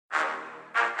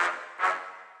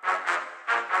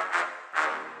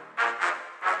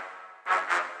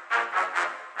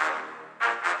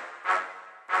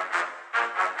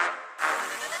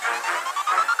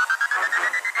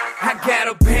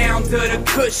a pound of the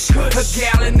kush, a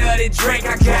gallon of the drink.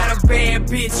 I got a bad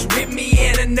bitch with me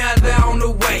and another on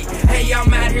the way. Hey,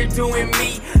 I'm out here doing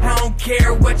me, I don't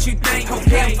care what you think.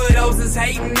 And for those that's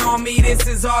hating on me, this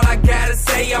is all I gotta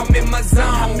say. I'm in my zone,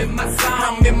 I'm in my zone,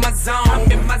 I'm in my zone,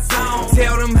 I'm in my zone.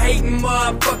 Tell them hating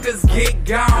motherfuckers get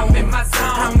gone. I'm in my zone,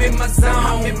 I'm in my zone,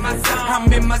 I'm in my zone,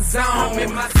 I'm in my zone, I'm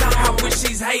in my zone. I wish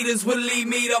these haters would leave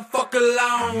me the fuck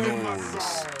alone.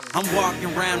 I'm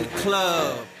walking around the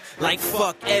club like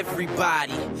fuck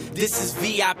everybody. This is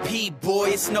VIP, boy,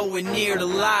 it's nowhere near the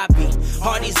lobby.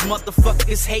 All these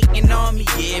motherfuckers hating on me,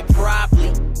 yeah, probably.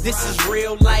 This is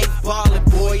real life ballin',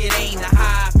 boy, it ain't a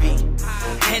hobby.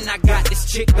 And I got this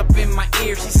chick up in my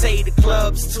ear, she say the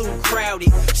club's too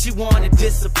crowded, she wanna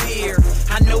disappear.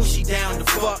 I know she down to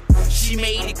fuck, she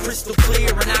made it crystal clear,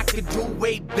 and I could do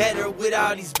way better with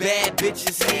all these bad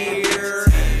bitches here.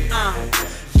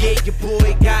 Yeah, your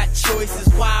boy got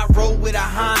choices. Why I roll with a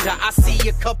Honda? I see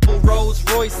a couple Rolls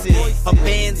Royces, a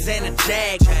Benz and a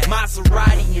Jag,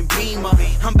 Maserati and Beamer.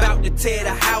 I'm about to tear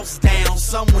the house down.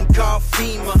 Someone call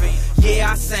FEMA.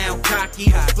 Yeah, I sound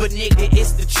cocky, but nigga,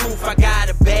 it's the truth. I got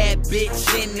a bad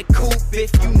bitch in the coupe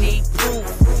if you need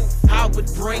proof. I would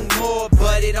bring more,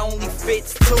 but it only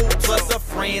fits two. Plus a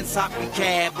friend's hoppy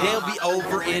cab, they'll be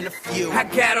over in a few. I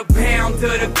got a pound of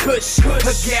the kush,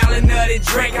 a gallon of the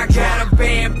drink. I got a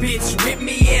bad bitch with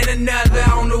me and another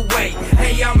on the way.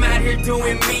 Hey, I'm out here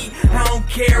doing me, I don't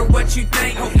care what you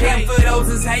think. And for those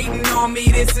that's hating on me,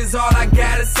 this is all I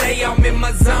gotta say. I'm in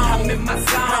my zone, I'm in my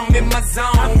zone, I'm in my zone,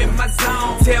 I'm in my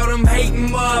zone. Tell them hating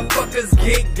motherfuckers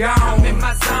get gone. I'm in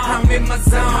my zone, I'm in my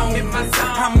zone, I'm in my zone,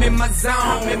 I'm in my zone,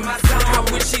 I'm in my zone. I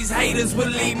wish these haters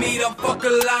would leave me the fuck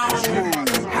alone.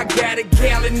 I got a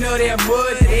gallon of that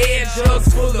mud, head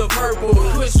jugs full of purple.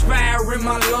 Push fire in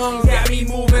my lungs, got me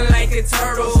moving like a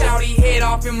turtle. Shouty head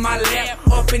off in my lap,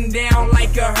 up and down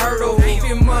like a hurdle.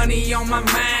 Leaving money on my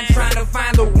mind, trying to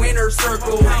find the winner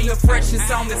circle. I'm the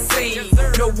freshest on the scene,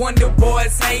 no wonder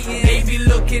boys hating. They be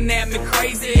looking at me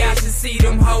crazy, I should see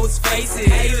them hoes faces.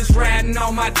 Haters riding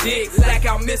on my dick like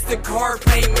I missed the car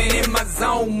payment. In my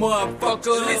zone,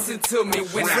 motherfucker, listen to me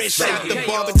when I fresh say out the it.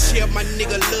 barber chair, my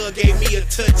nigga Lil gave me a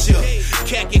touch up.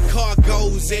 Khaki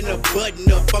cargos and a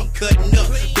button up, I'm cutting up.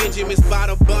 Benjamin's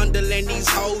bottle bundle and these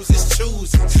hoes is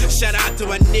choosing. Shout out to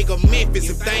my nigga Memphis,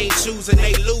 if they ain't choosing,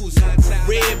 they losing.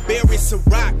 Red berry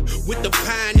Ciroc with the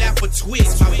pineapple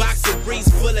twist. My boxer briefs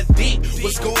full of dick.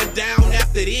 What's going down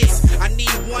after this? I need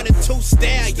 1 or 2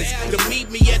 stallions to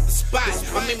meet me at the spot.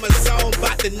 I'm in my zone,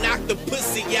 about to knock the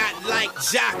pussy out like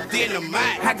Jock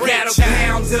Dynamite. I got a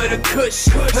pound of the kush,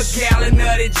 a gallon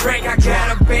of the drink. I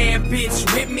got a bad bitch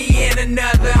with me and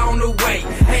another on the way.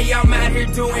 Hey, I'm out here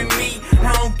doing me,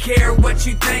 I don't care what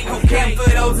you think. And for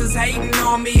those that's hating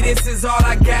on me, this is all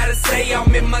I gotta say.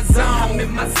 I'm in my zone, I'm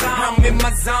in my zone, I'm in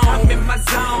my zone, I'm in my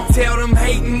zone. Tell them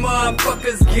hating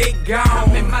motherfuckers get gone.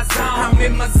 I'm in my zone, I'm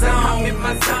in my zone, I'm in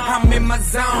my zone, I'm in my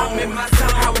zone, I'm in my zone.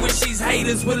 I wish these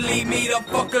haters would leave me the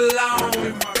fuck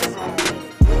alone.